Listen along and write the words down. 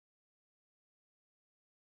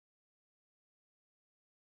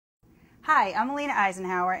Hi, I'm Alina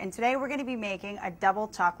Eisenhauer, and today we're going to be making a double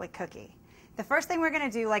chocolate cookie. The first thing we're going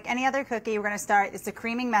to do, like any other cookie, we're going to start, it's the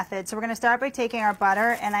creaming method. So we're going to start by taking our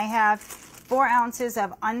butter, and I have 4 ounces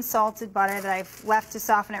of unsalted butter that I've left to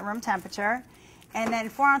soften at room temperature, and then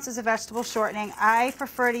 4 ounces of vegetable shortening. I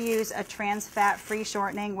prefer to use a trans fat-free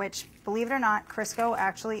shortening, which, believe it or not, Crisco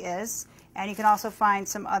actually is, and you can also find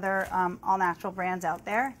some other all-natural brands out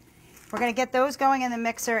there. We're going to get those going in the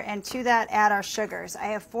mixer, and to that add our sugars. I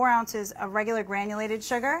have 4 ounces of regular granulated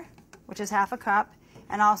sugar, which is half a cup,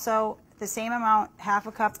 and also the same amount, half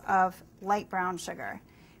a cup of light brown sugar.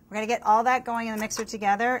 We're going to get all that going in the mixer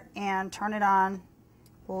together and turn it on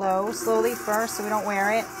low, slowly first so we don't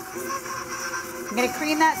wear it. I'm going to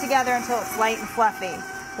cream that together until it's light and fluffy.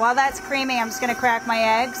 While that's creaming, I'm just going to crack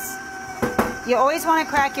my eggs. You always want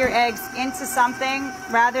to crack your eggs into something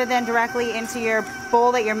rather than directly into your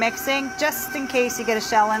bowl that you're mixing, just in case you get a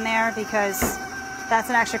shell in there, because that's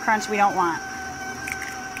an extra crunch we don't want.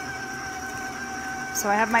 So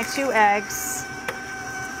I have my 2 eggs.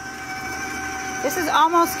 This is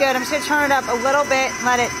almost good. I'm just going to turn it up a little bit,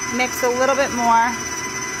 let it mix a little bit more,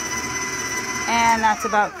 and that's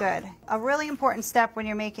about good. A really important step when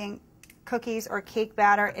you're making cookies or cake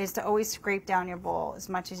batter is to always scrape down your bowl as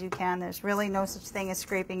much as you can. There's really no such thing as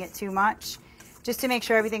scraping it too much, just to make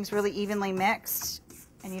sure everything's really evenly mixed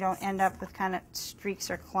and you don't end up with kind of streaks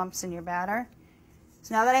or clumps in your batter.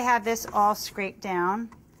 So now that I have this all scraped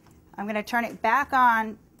down, I'm going to turn it back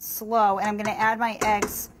on slow, and I'm going to add my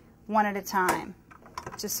eggs one at a time,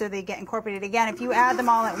 just so they get incorporated. Again, if you add them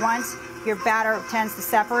all at once, your batter tends to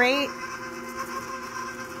separate,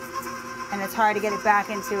 and it's hard to get it back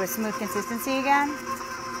into a smooth consistency again.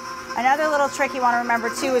 Another little trick you want to remember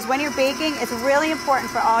too is when you're baking, it's really important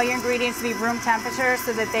for all your ingredients to be room temperature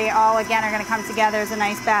so that they all, again, are going to come together as a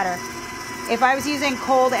nice batter. If I was using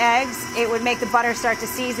cold eggs, it would make the butter start to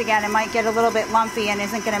seize again. It might get a little bit lumpy and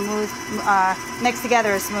isn't going to mix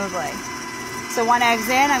together as smoothly. So 1 egg's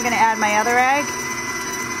in, I'm going to add my other egg.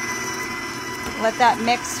 Let that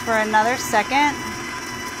mix for another second.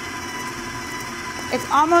 It's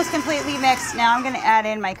almost completely mixed. Now I'm going to add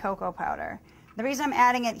in my cocoa powder. The reason I'm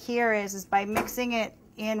adding it here is by mixing it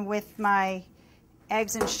in with my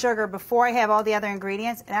eggs and sugar before I have all the other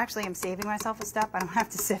ingredients. And actually, I'm saving myself a step. I don't have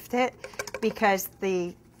to sift it because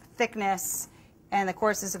the thickness and the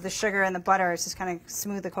coarseness of the sugar and the butter is just kind of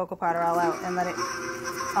smooth the cocoa powder all out and let it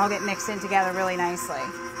all get mixed in together really nicely.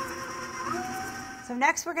 So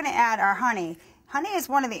next we're going to add our honey. Honey is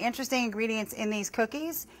one of the interesting ingredients in these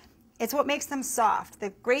cookies. It's what makes them soft. The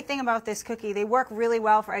great thing about this cookie, they work really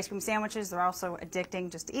well for ice cream sandwiches. They're also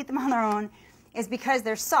addicting just to eat them on their own, is because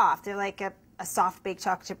they're soft. They're like a soft baked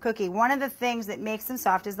chocolate chip cookie. One of the things that makes them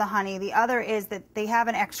soft is the honey. The other is that they have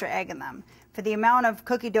an extra egg in them. For the amount of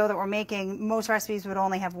cookie dough that we're making, most recipes would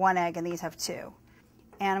only have 1 egg, and these have 2.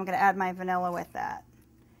 And I'm going to add my vanilla with that.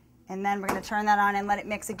 And then we're going to turn that on and let it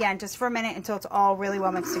mix again just for a minute until it's all really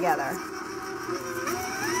well mixed together.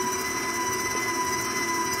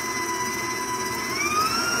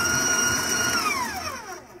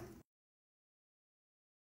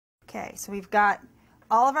 Okay, so we've got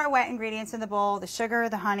all of our wet ingredients in the bowl, the sugar,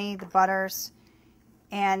 the honey, the butters,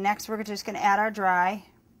 and next we're just going to add our dry,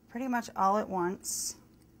 pretty much all at once.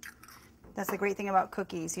 That's the great thing about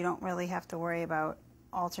cookies. You don't really have to worry about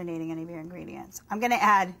alternating any of your ingredients. I'm going to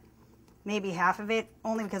add maybe half of it,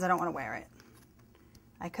 only because I don't want to wear it.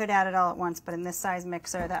 I could add it all at once, but in this size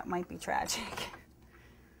mixer, that might be tragic.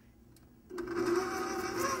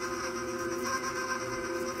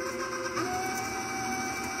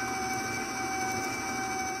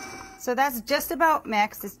 So that's just about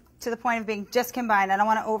mixed. It's to the point of being just combined. I don't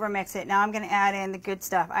want to overmix it. Now I'm going to add in the good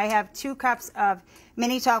stuff. I have 2 cups of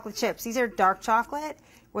mini chocolate chips. These are dark chocolate,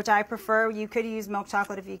 which I prefer. You could use milk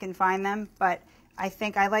chocolate if you can find them, but I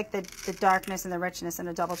think I like the darkness and the richness in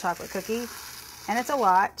a double chocolate cookie. And it's a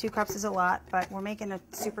lot. 2 cups is a lot, but we're making a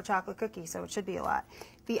super chocolate cookie, so it should be a lot.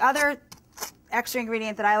 The other extra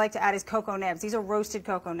ingredient that I like to add is cocoa nibs. These are roasted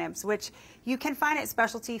cocoa nibs, which you can find at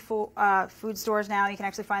specialty food stores now. You can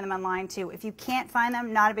actually find them online too. If you can't find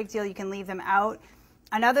them, not a big deal. You can leave them out.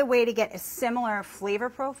 Another way to get a similar flavor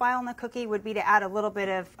profile in the cookie would be to add a little bit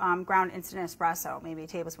of ground instant espresso, maybe a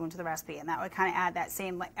tablespoon to the recipe, and that would kind of add that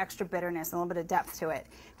same like extra bitterness and a little bit of depth to it.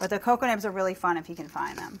 But the cocoa nibs are really fun if you can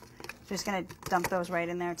find them. Just going to dump those right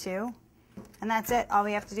in there too. And that's it. All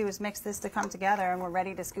we have to do is mix this to come together, and we're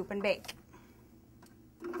ready to scoop and bake.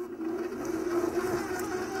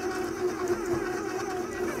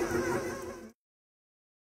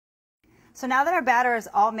 So now that our batter is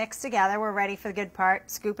all mixed together, we're ready for the good part,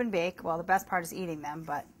 scoop and bake. Well, the best part is eating them,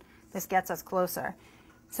 but this gets us closer.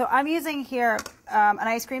 So I'm using here an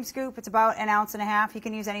ice cream scoop. It's about 1.5 ounces. You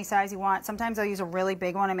can use any size you want. Sometimes I'll use a really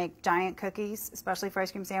big one and make giant cookies, especially for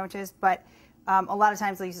ice cream sandwiches. But a lot of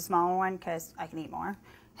times I'll use a smaller one because I can eat more.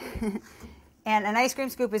 And an ice cream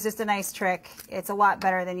scoop is just a nice trick. It's a lot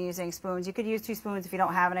better than using spoons. You could use 2 spoons if you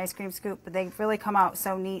don't have an ice cream scoop, but they really come out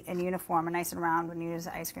so neat and uniform and nice and round when you use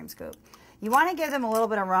an ice cream scoop. You want to give them a little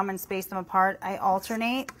bit of room and space them apart. I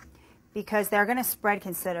alternate because they're going to spread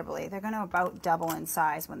considerably. They're going to about double in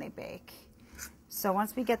size when they bake. So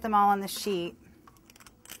once we get them all on the sheet,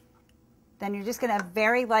 then you're just going to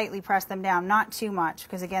very lightly press them down, not too much,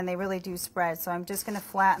 because again, they really do spread. So I'm just going to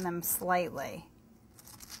flatten them slightly.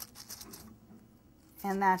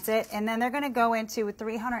 And that's it. And then they're going to go into a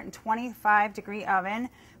 325-degree oven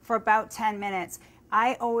for about 10 minutes.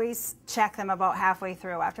 I always check them about halfway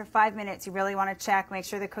through. After 5 minutes, you really want to check, make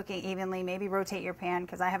sure they're cooking evenly. Maybe rotate your pan,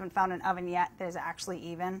 because I haven't found an oven yet that is actually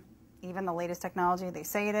even the latest technology. They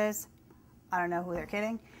say it is. I don't know who they're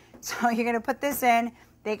kidding. So you're going to put this in,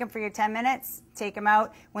 bake them for your 10 minutes, take them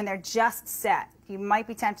out when they're just set. You might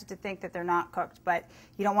be tempted to think that they're not cooked, but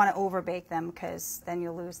you don't want to over bake them because then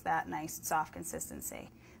you'll lose that nice soft consistency.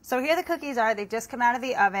 So here the cookies are. They've just come out of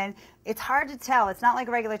the oven. It's hard to tell. It's not like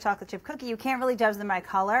a regular chocolate chip cookie. You can't really judge them by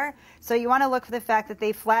color. So you want to look for the fact that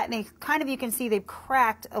they flatten. They kind of, you can see they've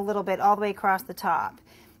cracked a little bit all the way across the top.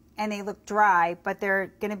 And they look dry, but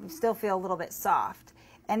they're going to still feel a little bit soft.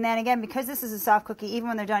 And then again, because this is a soft cookie, even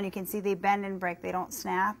when they're done, you can see they bend and break. They don't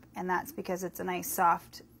snap. And that's because it's a nice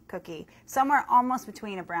soft cookie. Somewhere almost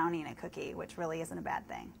between a brownie and a cookie, which really isn't a bad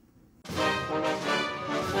thing.